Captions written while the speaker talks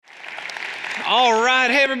All right.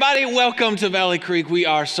 Hey, everybody. Welcome to Valley Creek. We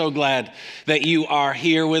are so glad that you are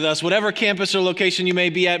here with us. Whatever campus or location you may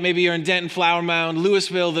be at, maybe you're in Denton, Flower Mound,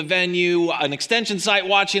 Louisville, the venue, an extension site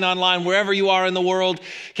watching online, wherever you are in the world,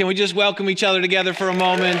 can we just welcome each other together for a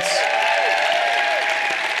moment?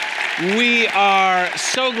 We are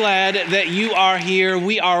so glad that you are here.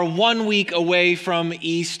 We are 1 week away from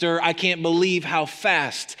Easter. I can't believe how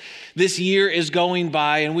fast this year is going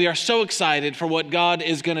by, and we are so excited for what God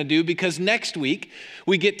is going to do because next week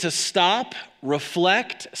we get to stop,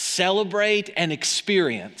 reflect, celebrate, and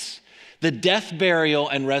experience the death, burial,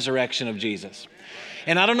 and resurrection of Jesus.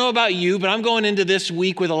 And I don't know about you, but I'm going into this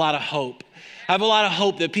week with a lot of hope. I have a lot of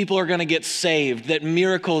hope that people are going to get saved, that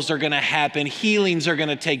miracles are going to happen, healings are going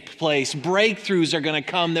to take place, breakthroughs are going to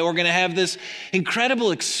come, that we're going to have this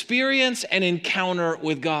incredible experience and encounter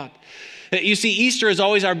with God. You see, Easter is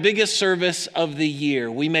always our biggest service of the year.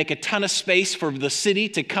 We make a ton of space for the city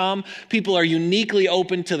to come. People are uniquely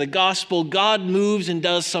open to the gospel. God moves and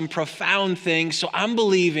does some profound things. So I'm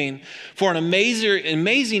believing for an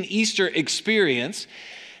amazing Easter experience.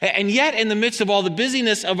 And yet, in the midst of all the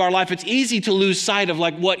busyness of our life, it's easy to lose sight of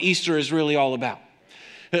what Easter is really all about.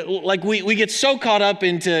 We get so caught up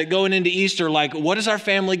into going into Easter, what is our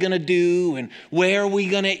family going to do and where are we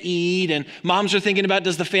going to eat? And moms are thinking about,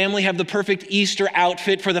 does the family have the perfect Easter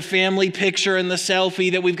outfit for the family picture and the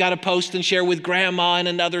selfie that we've got to post and share with grandma in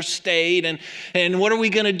another state? And what are we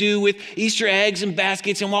going to do with Easter eggs and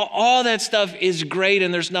baskets? And while all that stuff is great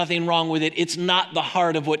and there's nothing wrong with it, it's not the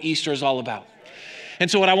heart of what Easter is all about. And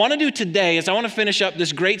so what I want to do today is I want to finish up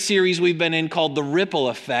this great series we've been in called The Ripple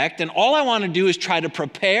Effect. And all I want to do is try to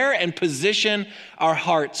prepare and position our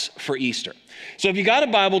hearts for Easter. So if you got a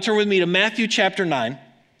Bible, turn with me to Matthew chapter 9.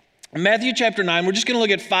 In Matthew chapter 9, we're just going to look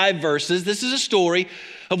at 5 verses. This is a story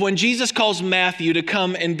of when Jesus calls Matthew to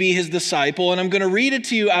come and be his disciple. And I'm going to read it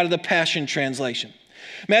to you out of the Passion Translation.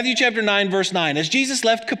 Matthew chapter 9, verse 9. As Jesus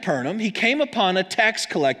left Capernaum, he came upon a tax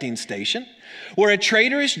collecting station where a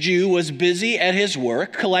traitorous Jew was busy at his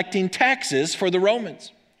work collecting taxes for the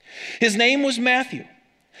Romans. His name was Matthew.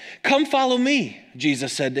 "Come follow me,"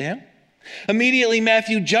 Jesus said to him. Immediately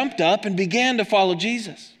Matthew jumped up and began to follow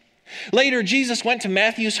Jesus. Later, Jesus went to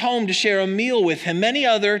Matthew's home to share a meal with him. Many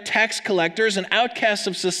other tax collectors and outcasts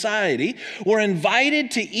of society were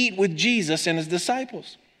invited to eat with Jesus and his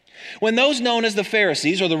disciples. When those known as the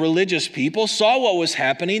Pharisees, or the religious people, saw what was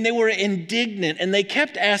happening, they were indignant, and they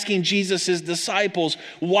kept asking Jesus' disciples,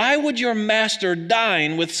 "Why would your master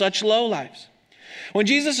dine with such lowlifes?" When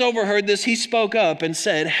Jesus overheard this, he spoke up and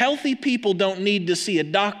said, "Healthy people don't need to see a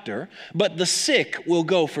doctor, but the sick will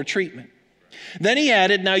go for treatment." Then he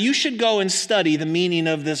added, "Now you should go and study the meaning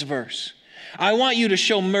of this verse. I want you to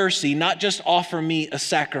show mercy, not just offer me a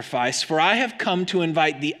sacrifice, for I have come to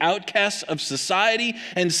invite the outcasts of society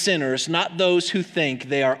and sinners, not those who think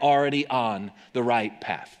they are already on the right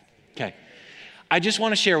path." Okay, I just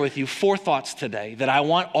want to share with you 4 thoughts today that I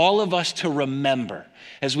want all of us to remember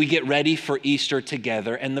as we get ready for Easter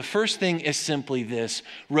together. And the first thing is simply this: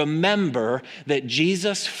 remember that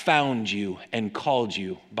Jesus found you and called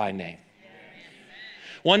you by name.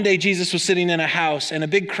 One day, Jesus was sitting in a house and a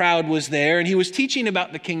big crowd was there, and he was teaching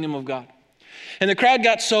about the kingdom of God. And the crowd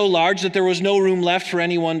got so large that there was no room left for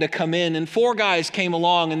anyone to come in. And 4 guys came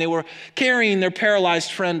along and they were carrying their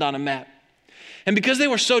paralyzed friend on a mat. And because they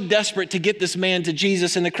were so desperate to get this man to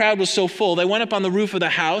Jesus and the crowd was so full, they went up on the roof of the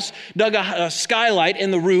house, dug a skylight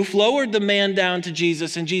in the roof, lowered the man down to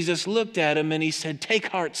Jesus, and Jesus looked at him and he said, "Take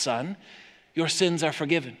heart, son, your sins are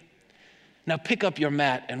forgiven. Now pick up your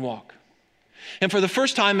mat and walk." And for the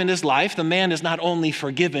first time in his life, the man is not only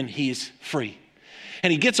forgiven, he's free.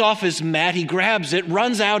 And he gets off his mat, he grabs it,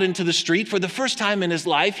 runs out into the street. For the first time in his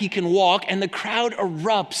life, he can walk, and the crowd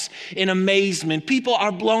erupts in amazement. People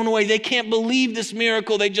are blown away. They can't believe this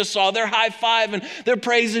miracle they just saw. They're high-fiving, they're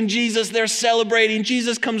praising Jesus, they're celebrating.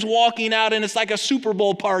 Jesus comes walking out, and it's like a Super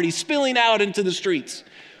Bowl party, spilling out into the streets.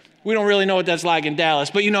 We don't really know what that's like in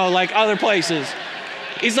Dallas, but like other places.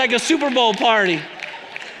 It's like a Super Bowl party,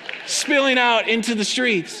 spilling out into the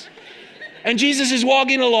streets. And Jesus is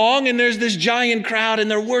walking along, and there's this giant crowd, and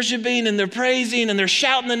they're worshiping and they're praising and they're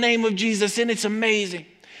shouting the name of Jesus, and it's amazing.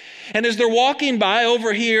 And as they're walking by,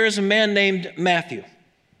 over here is a man named Matthew,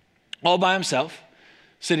 all by himself,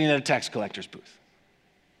 sitting at a tax collector's booth.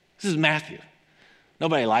 This is Matthew.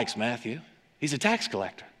 Nobody likes Matthew. He's a tax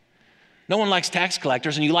collector. No one likes tax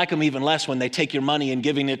collectors, and you like them even less when they take your money and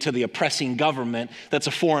giving it to the oppressing government that's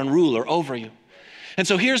a foreign ruler over you. And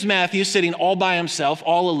so here's Matthew sitting all by himself,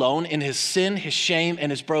 all alone in his sin, his shame, and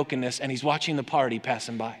his brokenness, and he's watching the party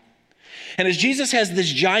passing by. And as Jesus has this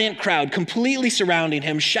giant crowd completely surrounding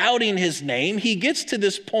him, shouting his name, he gets to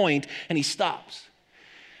this point and he stops.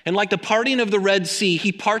 And like the parting of the Red Sea,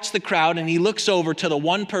 he parts the crowd and he looks over to the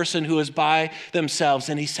one person who is by themselves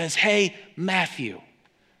and he says, "Hey, Matthew,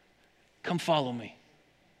 come follow me."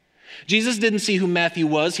 Jesus didn't see who Matthew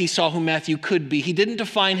was. He saw who Matthew could be. He didn't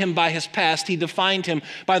define him by his past. He defined him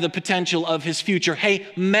by the potential of his future. "Hey,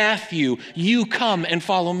 Matthew, you come and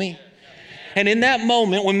follow me." And in that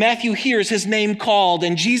moment, when Matthew hears his name called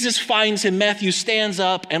and Jesus finds him, Matthew stands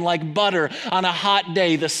up and like butter on a hot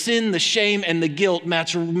day, the sin, the shame, and the guilt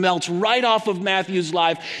melts right off of Matthew's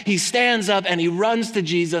life. He stands up and he runs to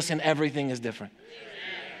Jesus and everything is different.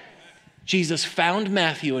 Jesus found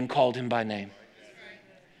Matthew and called him by name.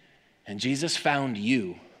 And Jesus found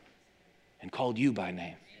you and called you by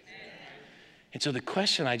name. And so the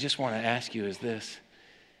question I just want to ask you is this,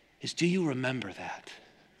 is do you remember that?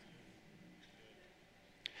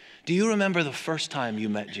 Do you remember the first time you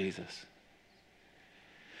met Jesus?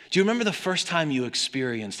 Do you remember the first time you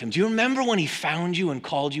experienced him? Do you remember when he found you and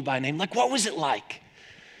called you by name? Like, what was it like?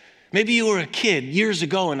 Maybe you were a kid years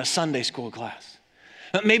ago in a Sunday school class.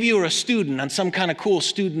 Maybe you were a student on some kind of cool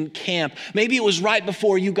student camp. Maybe it was right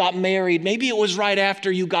before you got married. Maybe it was right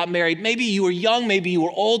after you got married. Maybe you were young. Maybe you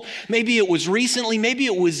were old. Maybe it was recently. Maybe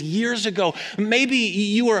it was years ago. Maybe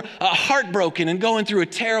you were heartbroken and going through a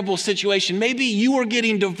terrible situation. Maybe you were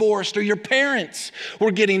getting divorced or your parents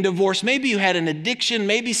were getting divorced. Maybe you had an addiction.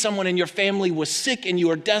 Maybe someone in your family was sick and you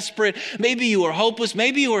were desperate. Maybe you were hopeless.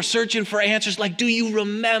 Maybe you were searching for answers. Like, do you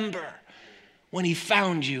remember when he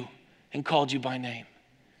found you and called you by name?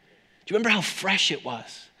 Do you remember how fresh it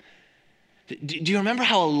was? Do you remember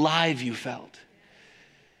how alive you felt?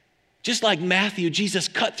 Just like Matthew, Jesus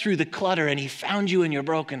cut through the clutter and he found you in your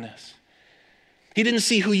brokenness. He didn't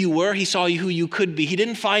see who you were, he saw who you could be. He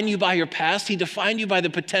didn't find you by your past, he defined you by the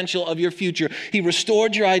potential of your future. He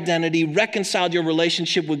restored your identity, reconciled your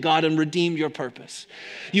relationship with God, and redeemed your purpose.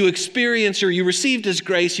 You received his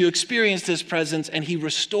grace, you experienced his presence, and he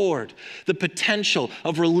restored the potential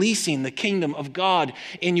of releasing the kingdom of God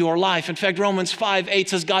in your life. In fact, Romans 5:8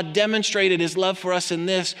 says, God demonstrated his love for us in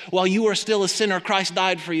this: while you were still a sinner, Christ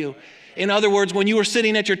died for you. In other words, when you were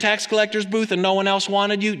sitting at your tax collector's booth and no one else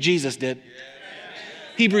wanted you, Jesus did.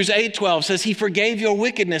 Hebrews 8:12 says he forgave your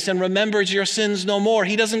wickedness and remembers your sins no more.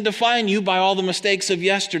 He doesn't define you by all the mistakes of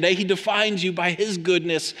yesterday. He defines you by his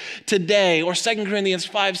goodness today. Or 2 Corinthians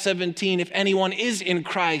 5:17, if anyone is in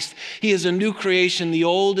Christ, he is a new creation. The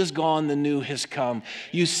old is gone, the new has come.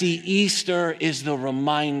 You see, Easter is the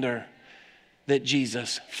reminder that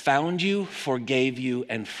Jesus found you, forgave you,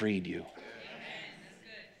 and freed you.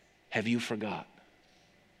 Have you forgot?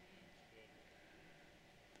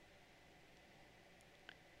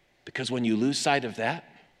 Because when you lose sight of that,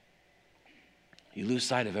 you lose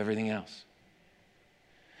sight of everything else.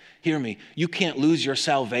 Hear me, you can't lose your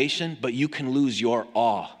salvation, but you can lose your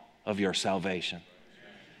awe of your salvation.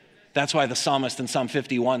 That's why the psalmist in Psalm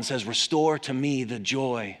 51 says, restore to me the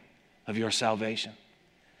joy of your salvation.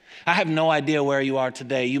 I have no idea where you are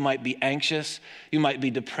today. You might be anxious, you might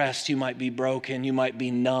be depressed, you might be broken, you might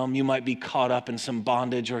be numb, you might be caught up in some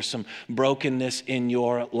bondage or some brokenness in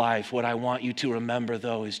your life. What I want you to remember,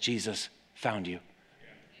 though, is Jesus found you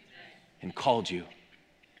and called you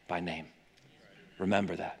by name.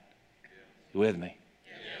 Remember that. You with me?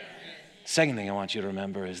 Second thing I want you to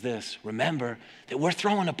remember is this. Remember that we're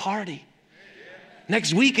throwing a party.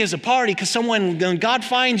 Next week is a party because when God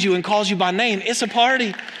finds you and calls you by name, it's a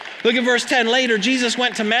party. Look at verse 10. Later, Jesus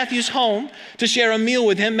went to Matthew's home to share a meal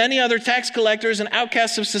with him. Many other tax collectors and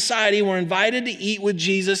outcasts of society were invited to eat with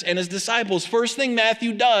Jesus and his disciples. First thing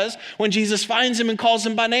Matthew does when Jesus finds him and calls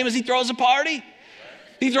him by name is he throws a party.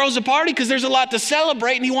 He throws a party because there's a lot to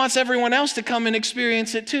celebrate and he wants everyone else to come and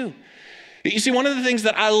experience it too. You see, one of the things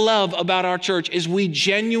that I love about our church is we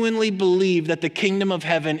genuinely believe that the kingdom of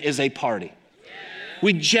heaven is a party.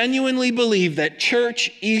 We genuinely believe that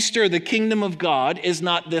church, Easter, the kingdom of God, is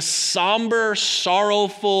not this somber,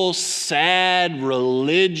 sorrowful, sad,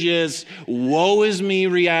 religious, woe is me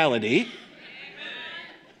reality.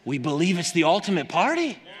 We believe it's the ultimate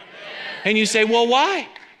party. And you say, well, why?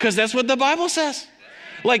 Because that's what the Bible says.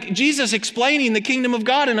 Like Jesus explaining the kingdom of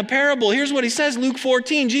God in a parable. Here's what he says, Luke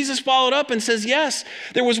 14. Jesus followed up and says, yes,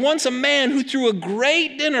 there was once a man who threw a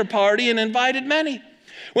great dinner party and invited many.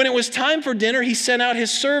 When it was time for dinner, he sent out his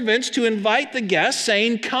servants to invite the guests,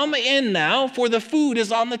 saying, come in now, for the food is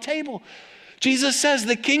on the table. Jesus says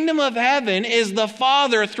the kingdom of heaven is the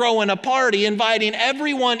Father throwing a party, inviting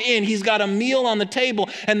everyone in. He's got a meal on the table,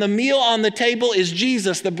 and the meal on the table is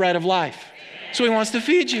Jesus, the bread of life. So he wants to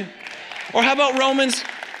feed you. Or how about Romans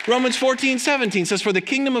Romans 14:17 says, for the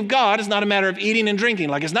kingdom of God is not a matter of eating and drinking.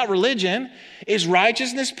 Like it's not religion. It's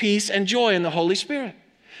righteousness, peace, and joy in the Holy Spirit.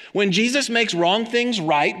 When Jesus makes wrong things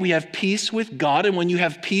right, we have peace with God. And when you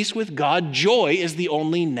have peace with God, joy is the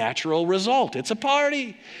only natural result. It's a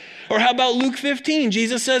party. Or how about Luke 15?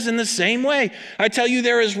 Jesus says in the same way, I tell you,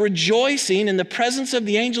 there is rejoicing in the presence of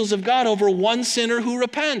the angels of God over one sinner who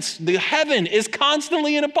repents. The heaven is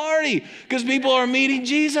constantly in a party because people are meeting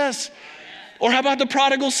Jesus. Or how about the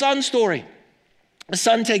prodigal son story? The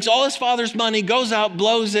son takes all his father's money, goes out,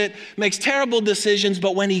 blows it, makes terrible decisions,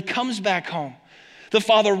 but when he comes back home, the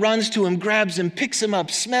father runs to him, grabs him, picks him up,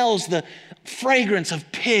 smells the fragrance of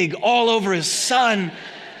pig all over his son,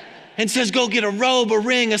 and says, go get a robe, a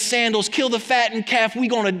ring, a sandals, kill the fattened calf. We're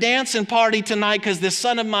going to dance and party tonight because this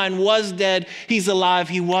son of mine was dead. He's alive.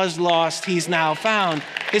 He was lost. He's now found.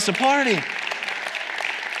 It's a party.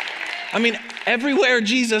 I mean, everywhere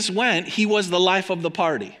Jesus went, he was the life of the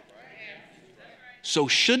party. So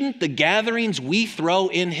shouldn't the gatherings we throw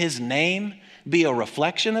in his name be a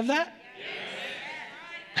reflection of that?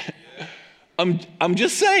 I'm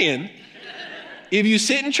just saying, if you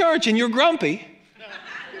sit in church and you're grumpy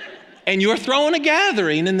and you're throwing a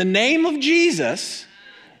gathering in the name of Jesus,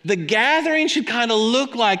 the gathering should kind of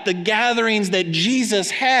look like the gatherings that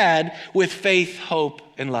Jesus had with faith, hope,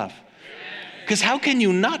 and love. Because how can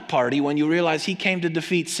you not party when you realize he came to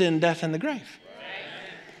defeat sin, death, and the grave?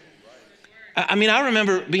 I mean, I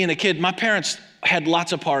remember being a kid, my parents had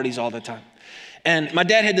lots of parties all the time. And my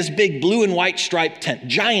dad had this big blue and white striped tent,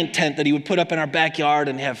 giant tent that he would put up in our backyard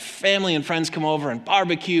and have family and friends come over and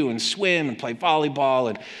barbecue and swim and play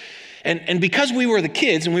volleyball. And because we were the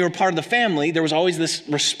kids and we were part of the family, there was always this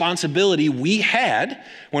responsibility we had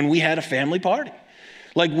when we had a family party.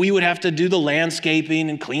 Like we would have to do the landscaping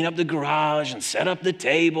and clean up the garage and set up the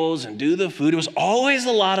tables and do the food. It was always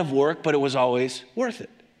a lot of work, but it was always worth it.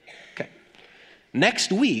 Okay.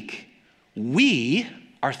 Next week, we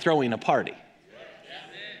are throwing a party.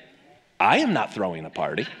 I am not throwing a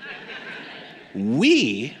party.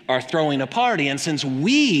 We are throwing a party. And since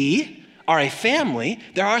we are a family,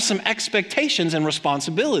 there are some expectations and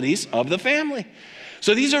responsibilities of the family.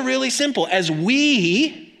 So these are really simple. As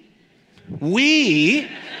we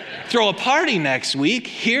throw a party next week,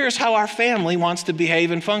 here's how our family wants to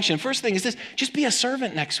behave and function. First thing is this, just be a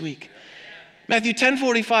servant next week. Matthew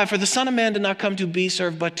 10:45, for the Son of Man did not come to be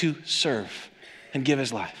served, but to serve and give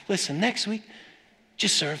his life. Listen, next week,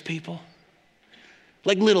 just serve people.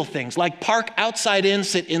 Like little things, like park outside in,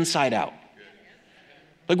 sit inside out.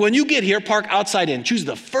 Like when you get here, park outside in. Choose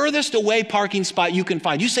the furthest away parking spot you can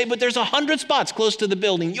find. You say, but there's 100 spots close to the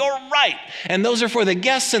building. You're right. And those are for the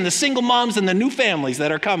guests and the single moms and the new families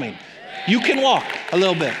that are coming. You can walk a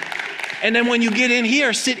little bit. And then when you get in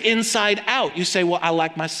here, sit inside out. You say, well, I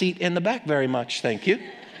like my seat in the back very much. Thank you.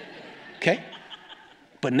 Okay.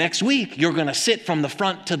 But next week, you're going to sit from the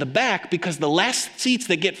front to the back because the last seats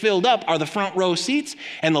that get filled up are the front row seats.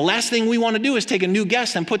 And the last thing we want to do is take a new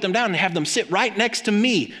guest and put them down and have them sit right next to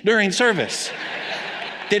me during service.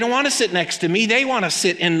 They don't want to sit next to me. They want to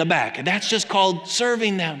sit in the back. And that's just called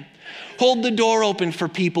serving them. Hold the door open for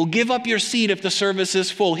people. Give up your seat if the service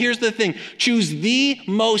is full. Here's the thing. Choose the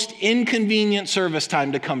most inconvenient service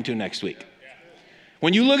time to come to next week.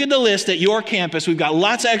 When you look at the list at your campus, we've got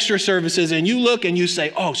lots of extra services, and you look and you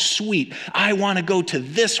say, oh, sweet, I want to go to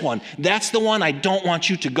this one. That's the one I don't want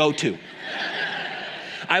you to go to.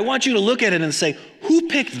 I want you to look at it and say, who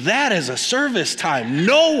picked that as a service time?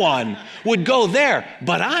 No one would go there,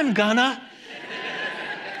 but I'm gonna.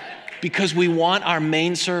 Because we want our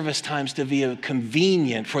main service times to be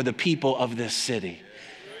convenient for the people of this city.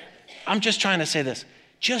 I'm just trying to say this.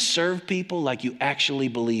 Just serve people like you actually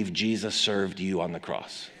believe Jesus served you on the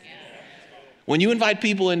cross. When you invite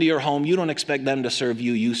people into your home, you don't expect them to serve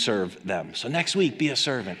you, you serve them. So next week, be a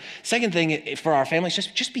servant. Second thing for our families,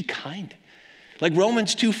 just be kind. Like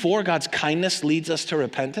Romans 2:4, God's kindness leads us to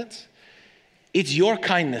repentance. It's your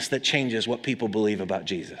kindness that changes what people believe about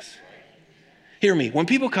Jesus. Hear me, when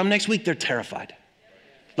people come next week, they're terrified.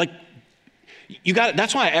 Like,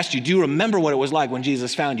 that's why I asked you, do you remember what it was like when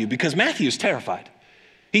Jesus found you? Because Matthew's terrified.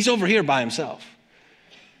 He's over here by himself.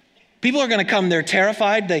 People are going to come, they're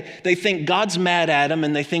terrified. They think God's mad at them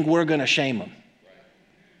and they think we're going to shame them.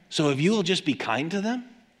 So if you will just be kind to them,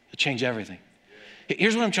 it'll change everything.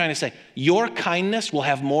 Here's what I'm trying to say. Your kindness will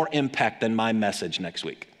have more impact than my message next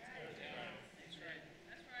week.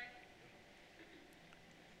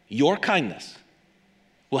 Your kindness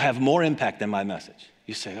will have more impact than my message.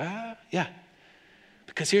 You say, yeah.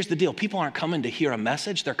 Because here's the deal. People aren't coming to hear a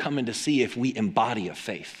message. They're coming to see if we embody a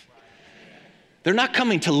faith. They're not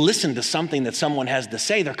coming to listen to something that someone has to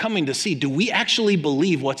say. They're coming to see, do we actually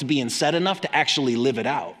believe what's being said enough to actually live it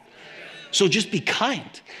out? So just be kind.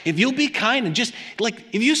 If you'll be kind and just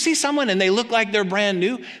if you see someone and they look like they're brand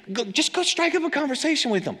new, just go strike up a conversation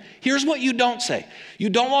with them. Here's what you don't say. You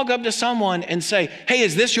don't walk up to someone and say, hey,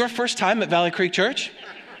 is this your first time at Valley Creek Church?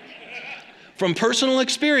 From personal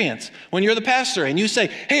experience, when you're the pastor and you say,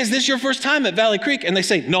 hey, is this your first time at Valley Creek? And they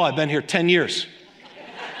say, no, I've been here 10 years.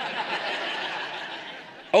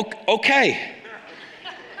 Okay.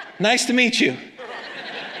 Nice to meet you.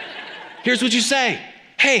 Here's what you say.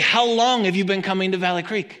 Hey, how long have you been coming to Valley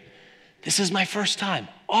Creek? This is my first time.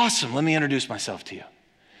 Awesome. Let me introduce myself to you.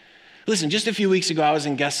 Listen, just a few weeks ago, I was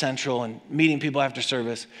in Guest Central and meeting people after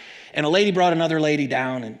service, and a lady brought another lady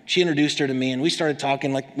down, and she introduced her to me, and we started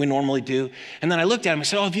talking like we normally do. And then I looked at him and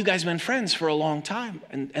said, oh, have you guys been friends for a long time?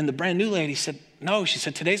 And the brand new lady said, no. She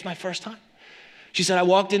said, today's my first time. She said, I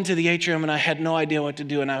walked into the atrium, and I had no idea what to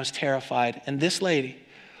do, and I was terrified. And this lady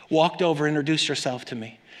walked over, introduced herself to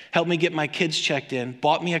me, helped me get my kids checked in,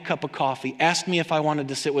 bought me a cup of coffee, asked me if I wanted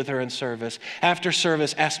to sit with her in service. After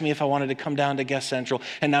service, asked me if I wanted to come down to Guest Central,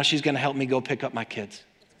 and now she's going to help me go pick up my kids.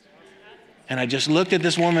 And I just looked at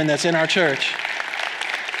this woman that's in our church,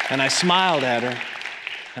 and I smiled at her,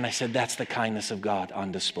 and I said, that's the kindness of God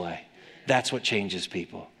on display. That's what changes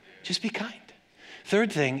people. Just be kind.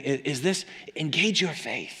 Third thing is this: engage your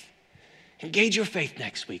faith. Engage your faith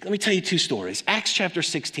next week. Let me tell you two stories. Acts chapter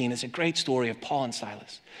 16 is a great story of Paul and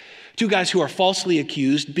Silas. Two guys who are falsely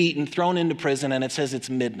accused, beaten, thrown into prison, and it says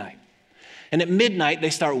it's midnight. And at midnight,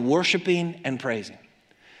 they start worshiping and praising.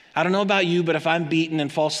 I don't know about you, but if I'm beaten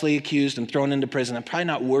and falsely accused and thrown into prison, I'm probably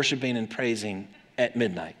not worshiping and praising at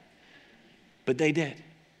midnight. But they did.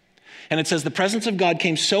 And it says the presence of God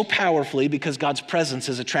came so powerfully because God's presence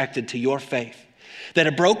is attracted to your faith, that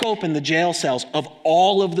it broke open the jail cells of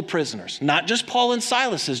all of the prisoners, not just Paul and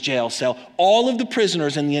Silas's jail cell. All of the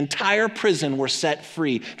prisoners in the entire prison were set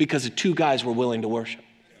free because the two guys were willing to worship.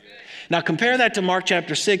 Now compare that to Mark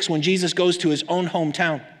chapter 6 when Jesus goes to his own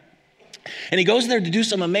hometown. And he goes there to do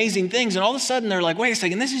some amazing things. And all of a sudden they're like, wait a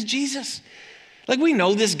second, this is Jesus. Like, we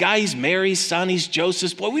know this guy, he's Mary's son, he's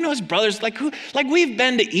Joseph's boy. We know his brothers. Like we've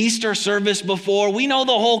been to Easter service before. We know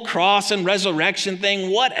the whole cross and resurrection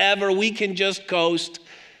thing, whatever. We can just coast.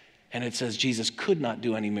 And it says Jesus could not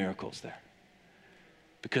do any miracles there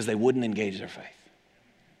because they wouldn't engage their faith.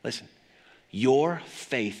 Listen, your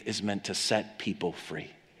faith is meant to set people free.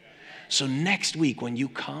 So next week when you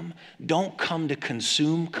come, don't come to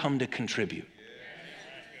consume, come to contribute.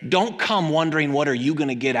 Don't come wondering what are you going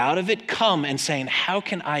to get out of it. Come and saying, how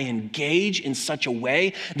can I engage in such a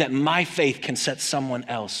way that my faith can set someone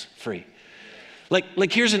else free?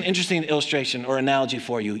 Like here's an interesting illustration or analogy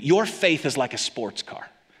for you. Your faith is like a sports car.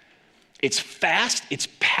 It's fast, it's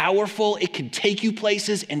powerful, it can take you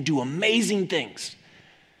places and do amazing things.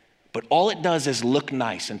 But all it does is look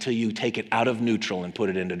nice until you take it out of neutral and put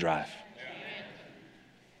it into drive.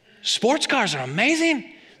 Sports cars are amazing.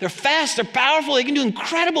 They're fast, they're powerful, they can do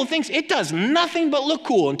incredible things. It does nothing but look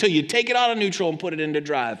cool until you take it out of neutral and put it into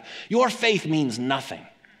drive. Your faith means nothing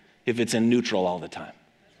if it's in neutral all the time.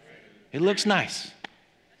 It looks nice.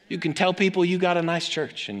 You can tell people you got a nice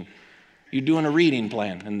church and you're doing a reading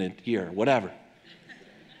plan in the year, whatever.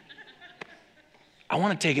 I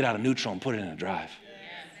want to take it out of neutral and put it in a drive.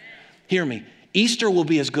 Hear me. Easter will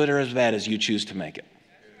be as good or as bad as you choose to make it.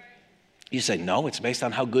 You say, no, it's based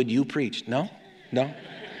on how good you preached. No.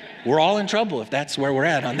 We're all in trouble if that's where we're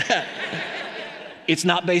at on that. It's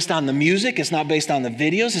not based on the music. It's not based on the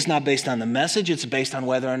videos. It's not based on the message. It's based on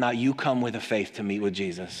whether or not you come with a faith to meet with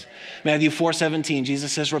Jesus. Matthew 4:17,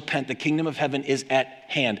 Jesus says, repent, the kingdom of heaven is at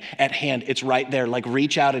hand. At hand, it's right there. Like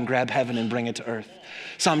reach out and grab heaven and bring it to earth.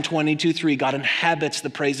 Psalm 22:3, God inhabits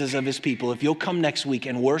the praises of his people. If you'll come next week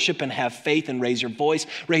and worship and have faith and raise your voice,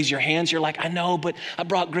 raise your hands, you're like, I know, but I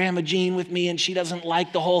brought Grandma Jean with me and she doesn't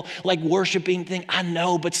like the whole worshiping thing. I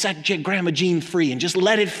know, but set Grandma Jean free and just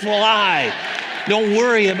let it fly. Don't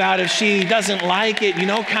worry about if she doesn't like it,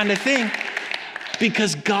 kind of thing.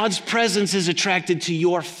 Because God's presence is attracted to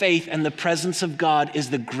your faith, and the presence of God is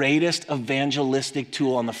the greatest evangelistic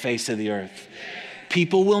tool on the face of the earth.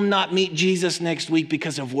 People will not meet Jesus next week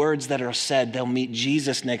because of words that are said. They'll meet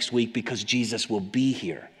Jesus next week because Jesus will be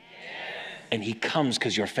here. And he comes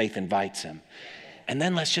because your faith invites him. And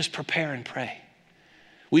then let's just prepare and pray.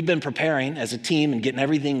 We've been preparing as a team and getting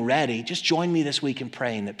everything ready. Just join me this week in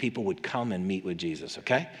praying that people would come and meet with Jesus,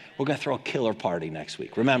 okay? We're going to throw a killer party next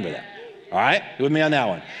week. Remember that. All right? You with me on that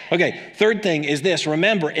one? Okay, third thing is this.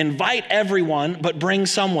 Remember, invite everyone, but bring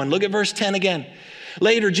someone. Look at verse 10 again.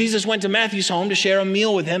 Later, Jesus went to Matthew's home to share a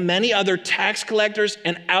meal with him. Many other tax collectors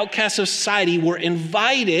and outcasts of society were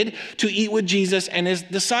invited to eat with Jesus and his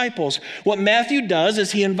disciples. What Matthew does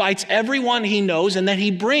is he invites everyone he knows, and then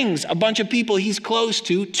he brings a bunch of people he's close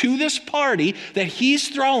to this party that he's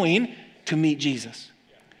throwing to meet Jesus.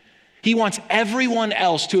 He wants everyone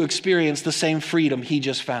else to experience the same freedom he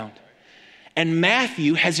just found. And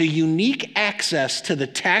Matthew has a unique access to the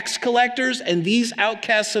tax collectors and these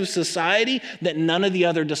outcasts of society that none of the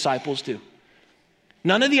other disciples do.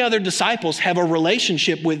 None of the other disciples have a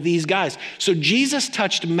relationship with these guys. So Jesus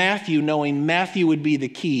touched Matthew knowing Matthew would be the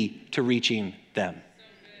key to reaching them.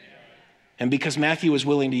 And because Matthew was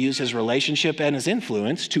willing to use his relationship and his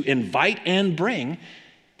influence to invite and bring,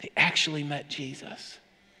 they actually met Jesus.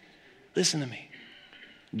 Listen to me.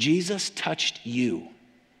 Jesus touched you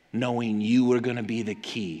knowing you were going to be the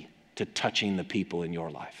key to touching the people in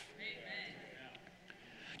your life.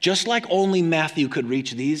 Just like only Matthew could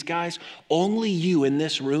reach these guys, only you in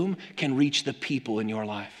this room can reach the people in your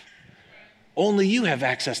life. Only you have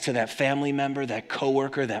access to that family member, that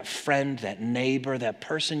coworker, that friend, that neighbor, that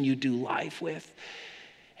person you do life with.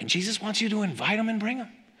 And Jesus wants you to invite them and bring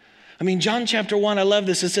them. I mean, John chapter 1, I love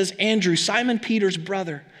this. It says, Andrew, Simon Peter's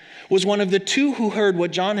brother, was one of the two who heard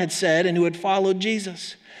what John had said and who had followed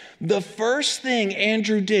Jesus. The first thing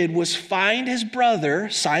Andrew did was find his brother,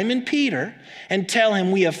 Simon Peter, and tell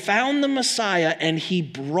him, we have found the Messiah, and he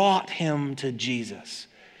brought him to Jesus.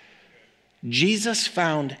 Jesus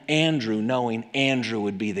found Andrew knowing Andrew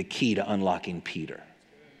would be the key to unlocking Peter.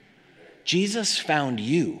 Jesus found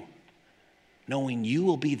you knowing you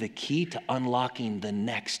will be the key to unlocking the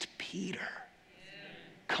next Peter.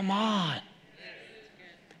 Come on.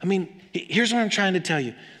 I mean, here's what I'm trying to tell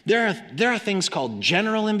you. There are things called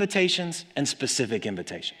general invitations and specific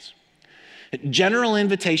invitations. General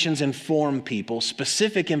invitations inform people.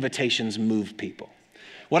 Specific invitations move people.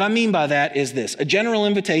 What I mean by that is this. A general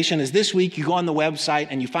invitation is this week you go on the website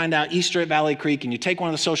and you find out Easter at Valley Creek and you take one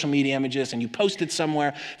of the social media images and you post it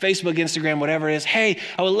somewhere, Facebook, Instagram, whatever it is. Hey,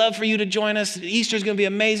 I would love for you to join us. Easter's going to be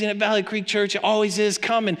amazing at Valley Creek Church. It always is.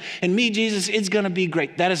 Come and meet Jesus. It's going to be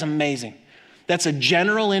great. That is amazing. That's a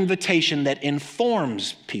general invitation that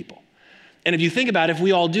informs people. And if you think about it, if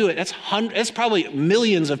we all do it, that's probably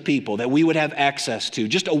millions of people that we would have access to,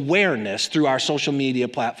 just awareness through our social media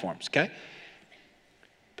platforms, okay?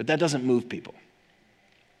 But that doesn't move people.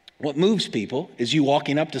 What moves people is you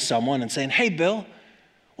walking up to someone and saying, hey, Bill,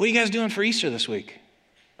 what are you guys doing for Easter this week?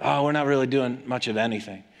 Oh, we're not really doing much of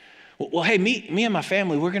anything. Well, hey, me and my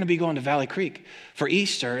family, we're going to be going to Valley Creek for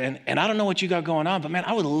Easter, and I don't know what you got going on, but man,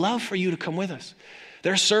 I would love for you to come with us.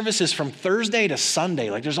 There are services from Thursday to Sunday.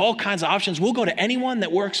 Like there's all kinds of options. We'll go to anyone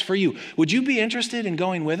that works for you. Would you be interested in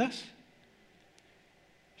going with us?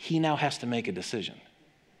 He now has to make a decision.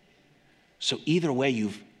 So either way,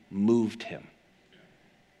 you've moved him.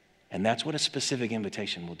 And that's what a specific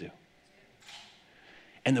invitation will do.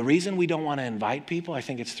 And the reason we don't want to invite people, I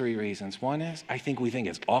think it's three reasons. One is, we think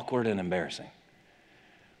it's awkward and embarrassing.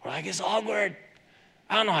 We're like, it's awkward.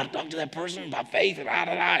 I don't know how to talk to that person about faith.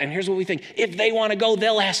 And here's what we think. If they want to go,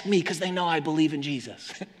 they'll ask me because they know I believe in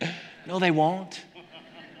Jesus. No, they won't.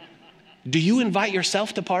 Do you invite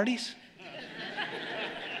yourself to parties?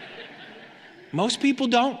 Most people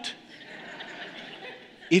don't.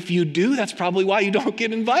 If you do, that's probably why you don't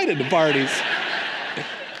get invited to parties.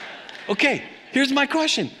 Okay, here's my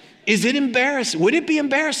question. Is it embarrassing? Would it be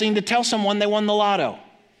embarrassing to tell someone they won the lotto?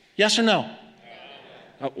 Yes or no?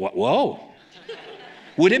 Whoa.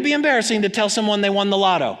 Would it be embarrassing to tell someone they won the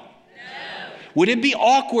lotto? No. Would it be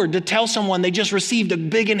awkward to tell someone they just received a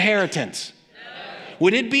big inheritance? No.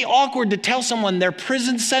 Would it be awkward to tell someone their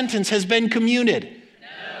prison sentence has been commuted? No.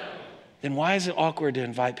 Then why is it awkward to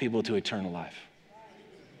invite people to eternal life?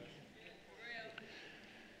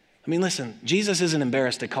 I mean, listen, Jesus isn't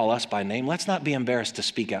embarrassed to call us by name. Let's not be embarrassed to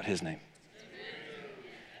speak out his name.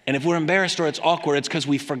 And if we're embarrassed or it's awkward, it's because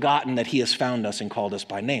we've forgotten that he has found us and called us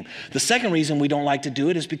by name. The second reason we don't like to do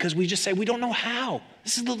it is because we just say we don't know how.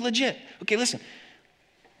 This is legit. Okay, listen.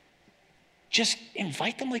 Just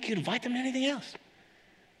invite them like you'd invite them to anything else.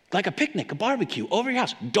 Like a picnic, a barbecue, over your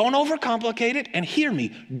house. Don't overcomplicate it, and hear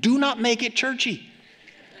me, do not make it churchy.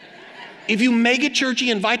 If you make it churchy,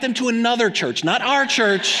 invite them to another church, not our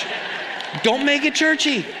church. Don't make it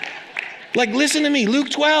churchy. Like, listen to me, Luke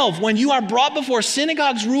 12, when you are brought before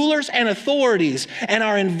synagogues, rulers, and authorities, and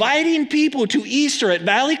are inviting people to Easter at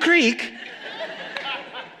Valley Creek,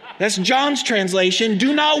 that's John's translation,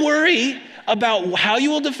 do not worry about how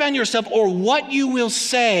you will defend yourself or what you will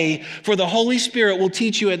say, for the Holy Spirit will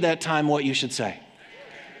teach you at that time what you should say.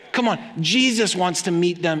 Come on, Jesus wants to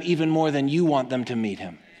meet them even more than you want them to meet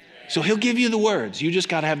him. So he'll give you the words. You just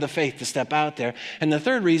got to have the faith to step out there. And the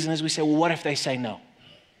third reason is we say, well, what if they say no?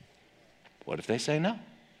 What if they say no?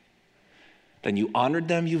 Then you honored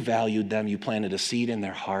them, you valued them, you planted a seed in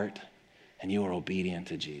their heart, and you are obedient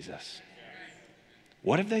to Jesus.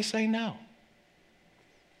 What if they say no?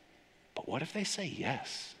 But what if they say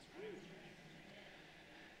yes?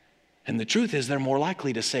 And the truth is they're more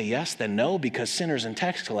likely to say yes than no because sinners and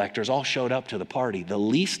tax collectors all showed up to the party. The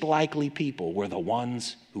least likely people were the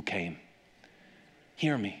ones who came.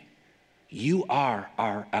 Hear me. You are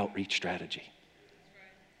our outreach strategy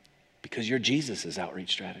because you're Jesus'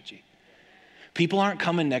 outreach strategy. People aren't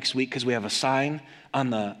coming next week because we have a sign on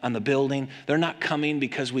the building. They're not coming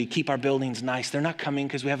because we keep our buildings nice. They're not coming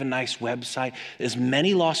because we have a nice website. As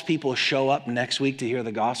many lost people show up next week to hear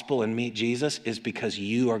the gospel and meet Jesus is because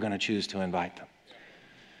you are going to choose to invite them.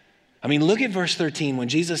 I mean, look at verse 13 when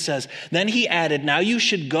Jesus says, then he added, now you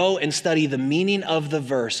should go and study the meaning of the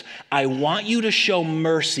verse. I want you to show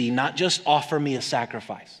mercy, not just offer me a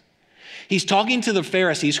sacrifice. He's talking to the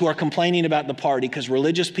Pharisees who are complaining about the party because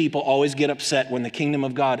religious people always get upset when the kingdom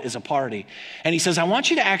of God is a party. And he says, I want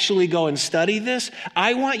you to actually go and study this.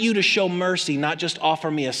 I want you to show mercy, not just offer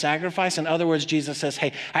me a sacrifice. In other words, Jesus says,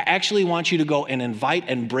 hey, I actually want you to go and invite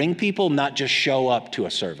and bring people, not just show up to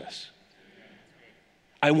a service.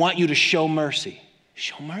 I want you to show mercy.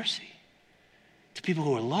 Show mercy to people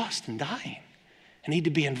who are lost and dying and need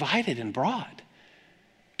to be invited and brought.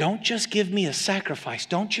 Don't just give me a sacrifice.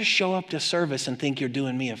 Don't just show up to service and think you're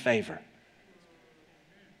doing me a favor.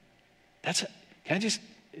 Is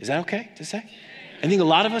that okay to say? I think a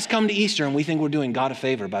lot of us come to Easter and we think we're doing God a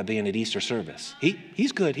favor by being at Easter service.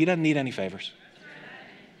 He's good. He doesn't need any favors.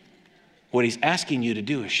 What he's asking you to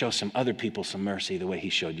do is show some other people some mercy the way he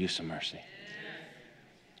showed you some mercy.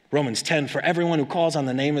 Romans 10, for everyone who calls on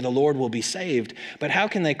the name of the Lord will be saved. But how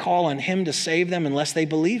can they call on him to save them unless they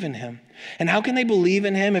believe in him? And how can they believe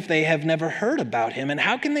in him if they have never heard about him? And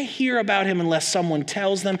how can they hear about him unless someone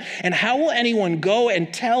tells them? And how will anyone go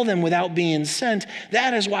and tell them without being sent?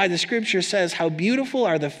 That is why the scripture says, how beautiful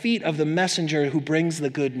are the feet of the messenger who brings the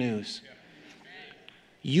good news.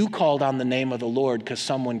 You called on the name of the Lord because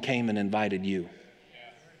someone came and invited you.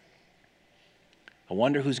 I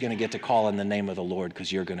wonder who's going to get to call on the name of the Lord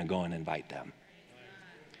because you're going to go and invite them.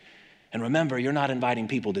 And remember, you're not inviting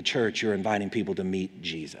people to church, you're inviting people to meet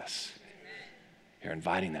Jesus. You're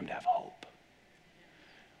inviting them to have hope.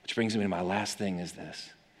 Which brings me to my last thing is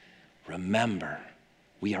this. Remember,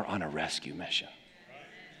 we are on a rescue mission.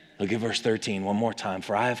 Look at verse 13 one more time.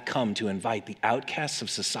 For I have come to invite the outcasts of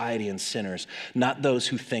society and sinners, not those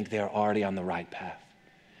who think they are already on the right path.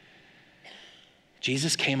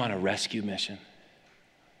 Jesus came on a rescue mission.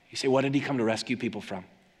 You say, what did he come to rescue people from?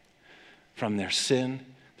 From their sin,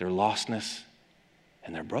 their lostness,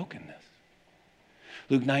 and their brokenness.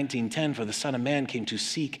 Luke 19:10, for the Son of Man came to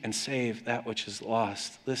seek and save that which is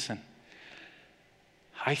lost. Listen,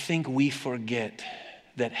 I think we forget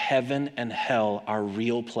that heaven and hell are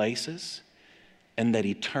real places and that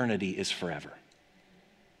eternity is forever.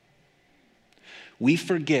 We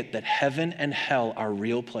forget that heaven and hell are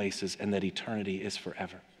real places and that eternity is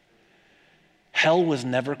forever. Hell was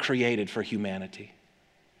never created for humanity.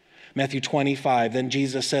 Matthew 25, then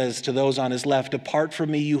Jesus says to those on his left, depart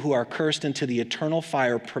from me, you who are cursed, into the eternal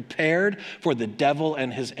fire prepared for the devil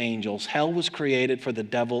and his angels. Hell was created for the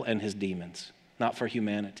devil and his demons, not for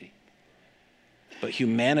humanity. But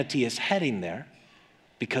humanity is heading there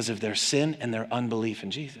because of their sin and their unbelief in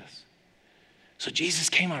Jesus. So Jesus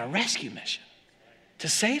came on a rescue mission to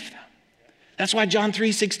save them. That's why John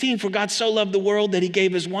 3:16, for God so loved the world that he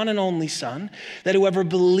gave his one and only Son, that whoever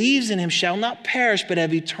believes in him shall not perish but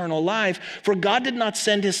have eternal life. For God did not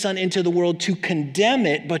send his Son into the world to condemn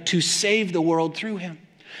it, but to save the world through him.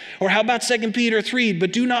 Or how about 2 Peter 3?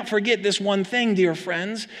 But do not forget this one thing, dear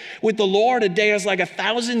friends. With the Lord, a day is like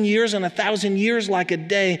 1,000 years, and 1,000 years like a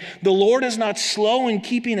day. The Lord is not slow in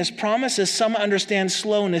keeping his promises. Some understand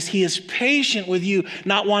slowness. He is patient with you,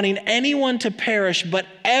 not wanting anyone to perish, but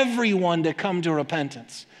everyone to come to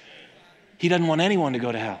repentance. He doesn't want anyone to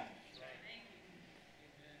go to hell.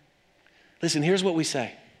 Listen, here's what we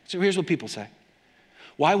say. So here's what people say.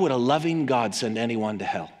 Why would a loving God send anyone to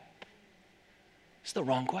hell? It's the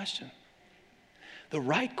wrong question. The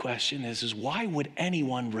right question is why would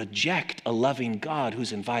anyone reject a loving God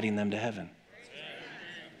who's inviting them to heaven?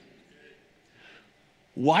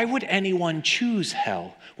 Why would anyone choose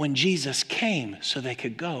hell when Jesus came so they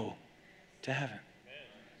could go to heaven?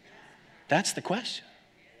 That's the question.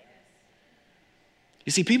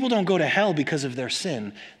 You see, people don't go to hell because of their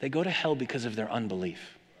sin. They go to hell because of their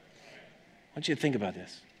unbelief. I want you to think about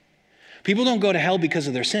this. People don't go to hell because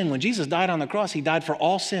of their sin. When Jesus died on the cross, he died for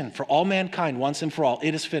all sin, for all mankind, once and for all.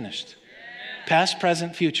 It is finished. Past,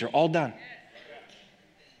 present, future, all done.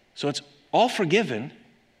 So it's all forgiven.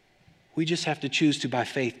 We just have to choose to, by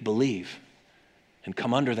faith, believe and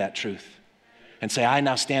come under that truth and say, I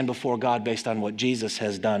now stand before God based on what Jesus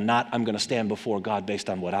has done, not I'm going to stand before God based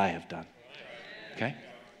on what I have done. Okay?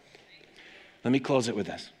 Let me close it with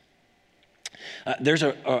this. There's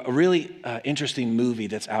a really interesting movie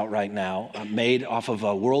that's out right now, made off of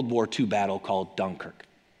a World War II battle called Dunkirk.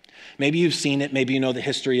 Maybe you've seen it, maybe you know the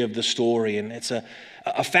history of the story, and it's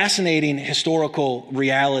a fascinating historical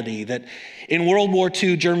reality that in World War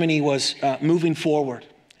II, Germany was moving forward.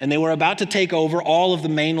 And they were about to take over all of the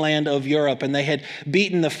mainland of Europe. And they had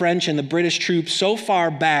beaten the French and the British troops so far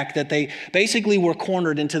back that they basically were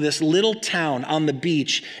cornered into this little town on the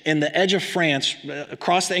beach in the edge of France.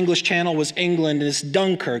 Across the English Channel was England, and it's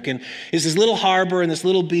Dunkirk. And it's this little harbor and this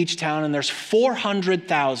little beach town. And there's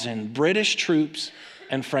 400,000 British troops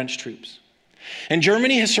and French troops. And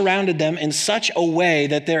Germany has surrounded them in such a way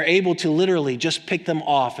that they're able to literally just pick them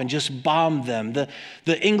off and just bomb them. The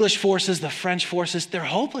English forces, the French forces, they're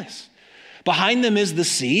hopeless. Behind them is the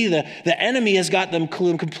sea. The enemy has got them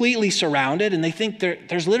completely surrounded, and they think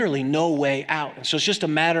there's literally no way out. And so it's just a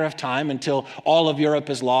matter of time until all of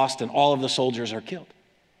Europe is lost and all of the soldiers are killed.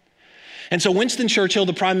 And so Winston Churchill,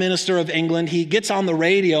 the Prime Minister of England, he gets on the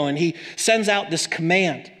radio and he sends out this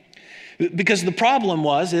command. Because the problem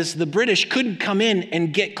is the British couldn't come in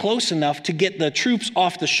and get close enough to get the troops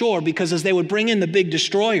off the shore, because as they would bring in the big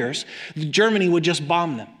destroyers, Germany would just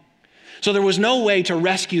bomb them. So there was no way to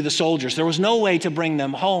rescue the soldiers. There was no way to bring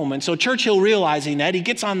them home. And so Churchill, realizing that, he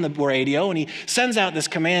gets on the radio and he sends out this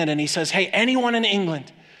command and he says, hey, anyone in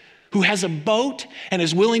England who has a boat and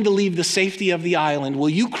is willing to leave the safety of the island, will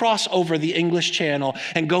you cross over the English Channel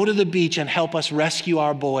and go to the beach and help us rescue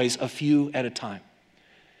our boys a few at a time?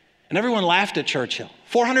 And everyone laughed at Churchill.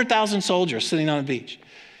 400,000 soldiers sitting on the beach.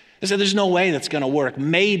 They said, there's no way that's going to work.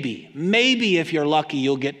 Maybe if you're lucky,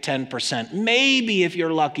 you'll get 10%. Maybe if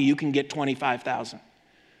you're lucky, you can get 25,000.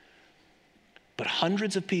 But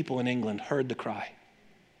hundreds of people in England heard the cry.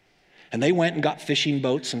 And they went and got fishing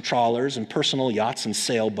boats and trawlers and personal yachts and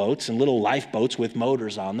sailboats and little lifeboats with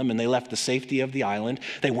motors on them, and they left the safety of the island.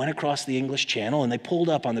 They went across the English Channel and they pulled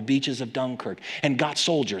up on the beaches of Dunkirk and got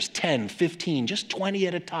soldiers, 10, 15, just 20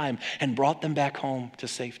 at a time, and brought them back home to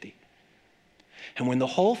safety. And when the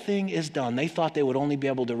whole thing is done, they thought they would only be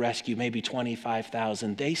able to rescue maybe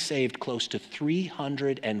 25,000. They saved close to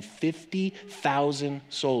 350,000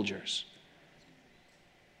 soldiers.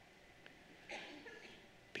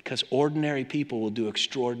 Because ordinary people will do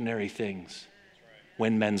extraordinary things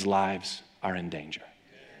when men's lives are in danger.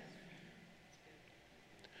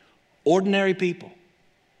 Ordinary people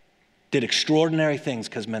did extraordinary things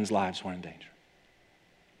because men's lives were in danger.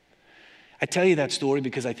 I tell you that story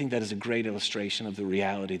because I think that is a great illustration of the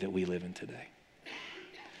reality that we live in today.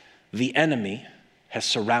 The enemy has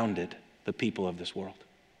surrounded the people of this world.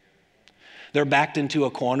 They're backed into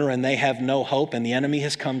a corner and they have no hope, and the enemy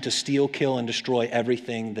has come to steal, kill, and destroy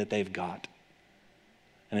everything that they've got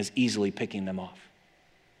and is easily picking them off.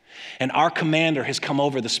 And our commander has come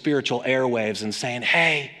over the spiritual airwaves and saying,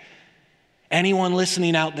 hey, anyone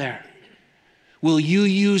listening out there, will you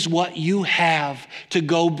use what you have to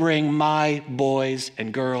go bring my boys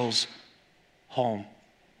and girls home?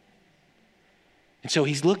 And so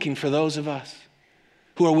he's looking for those of us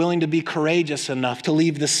who are willing to be courageous enough to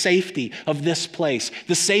leave the safety of this place,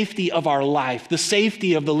 the safety of our life, the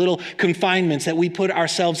safety of the little confinements that we put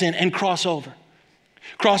ourselves in, and cross over.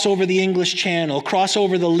 Cross over the English Channel, cross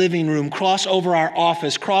over the living room, cross over our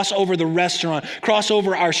office, cross over the restaurant, cross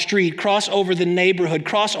over our street, cross over the neighborhood,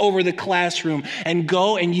 cross over the classroom, and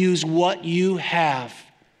go and use what you have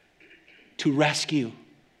to rescue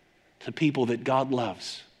the people that God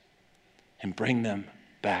loves and bring them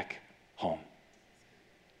back home.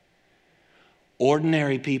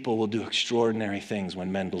 Ordinary people will do extraordinary things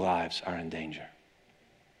when men's lives are in danger.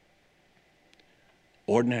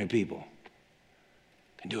 Ordinary people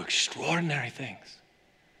can do extraordinary things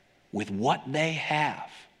with what they have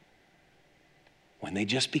when they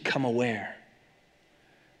just become aware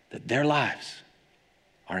that their lives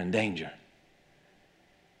are in danger.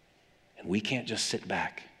 And we can't just sit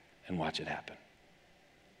back and watch it happen.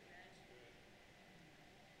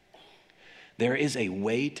 There is a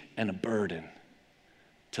weight and a burden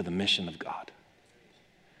to the mission of God.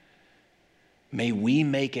 May we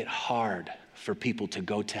make it hard for people to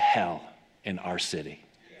go to hell in our city.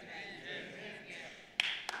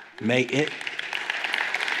 May it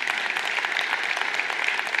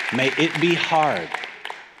be hard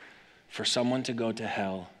for someone to go to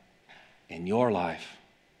hell in your life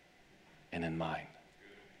and in mine.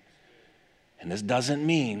 And this doesn't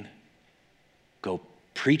mean go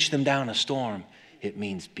preach them down a storm. It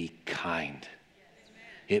means be kind.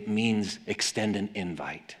 It means extend an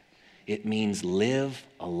invite. It means live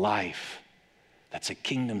a life that's a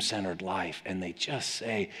kingdom-centered life. And they just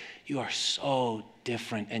say, you are so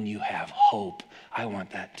different and you have hope. I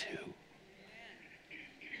want that too.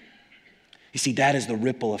 You see, that is the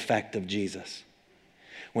ripple effect of Jesus.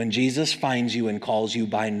 When Jesus finds you and calls you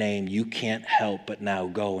by name, you can't help but now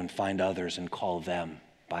go and find others and call them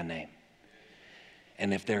by name.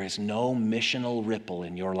 And if there is no missional ripple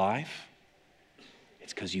in your life,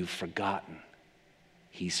 it's because you've forgotten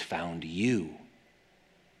He's found you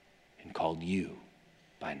and called you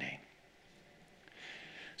by name.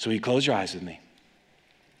 So will you close your eyes with me?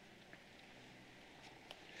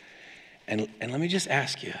 And let me just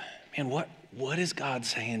ask you, man, what is God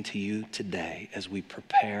saying to you today as we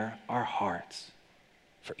prepare our hearts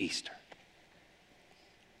for Easter?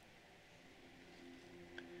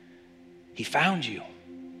 He found you,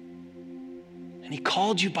 and He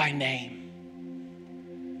called you by name.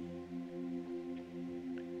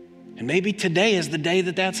 And maybe today is the day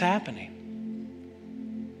that that's happening.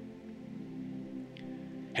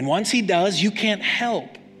 And once He does, you can't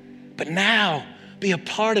help but now be a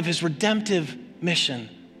part of His redemptive mission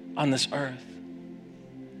on this earth.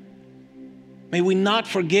 May we not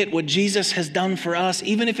forget what Jesus has done for us,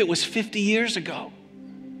 even if it was 50 years ago.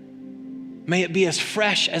 May it be as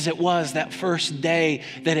fresh as it was that first day,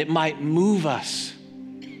 that it might move us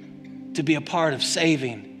to be a part of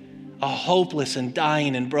saving a hopeless and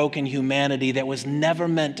dying and broken humanity that was never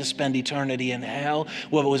meant to spend eternity in hell.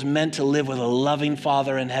 Well, it was meant to live with a loving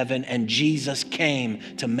Father in heaven, and Jesus came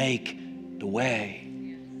to make the way.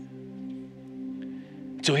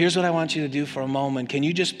 So here's what I want you to do for a moment. Can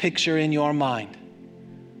you just picture in your mind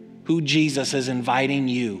who Jesus is inviting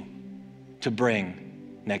you to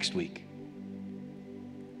bring next week?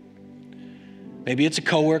 Maybe it's a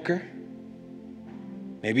coworker.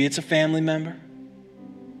 Maybe it's a family member,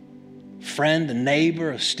 friend, a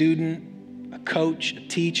neighbor, a student, a coach, a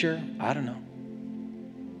teacher. I don't know.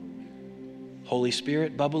 Holy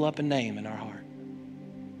Spirit, bubble up a name in our heart.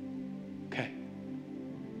 Okay.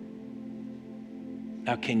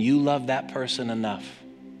 Now, can you love that person enough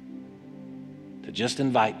to just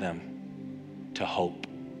invite them to hope?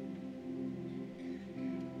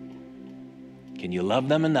 Can you love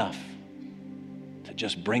them enough to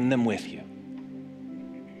just bring them with you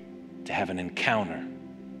to have an encounter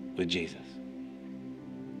with Jesus?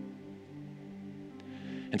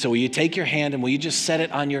 And so will you take your hand and will you just set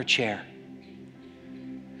it on your chair?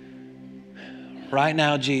 Right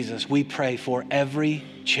now, Jesus, we pray for every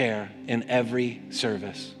chair in every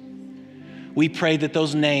service. We pray that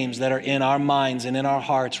those names that are in our minds and in our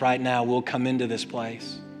hearts right now will come into this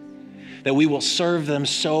place, that we will serve them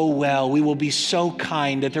so well, we will be so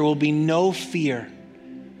kind, that there will be no fear,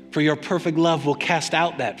 for your perfect love will cast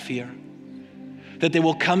out that fear. That they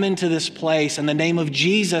will come into this place and the name of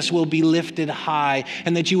Jesus will be lifted high,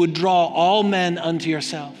 and that you would draw all men unto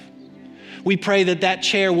yourself. We pray that that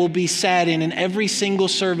chair will be sat in every single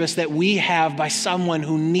service that we have by someone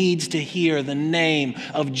who needs to hear the name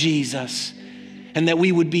of Jesus, and that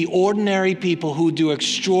we would be ordinary people who do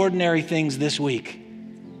extraordinary things this week,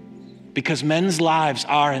 because men's lives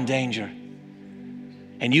are in danger.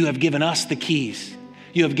 And you have given us the keys.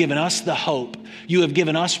 You have given us the hope. You have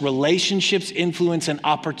given us relationships, influence, and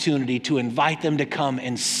opportunity to invite them to come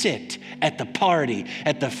and sit at the party,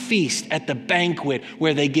 at the feast, at the banquet,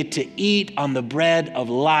 where they get to eat on the bread of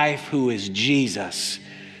life, who is Jesus,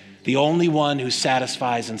 the only one who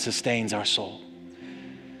satisfies and sustains our soul.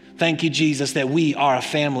 Thank you, Jesus, that we are a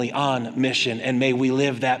family on mission, and may we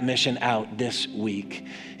live that mission out this week.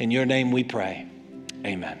 In your name we pray.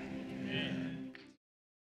 Amen.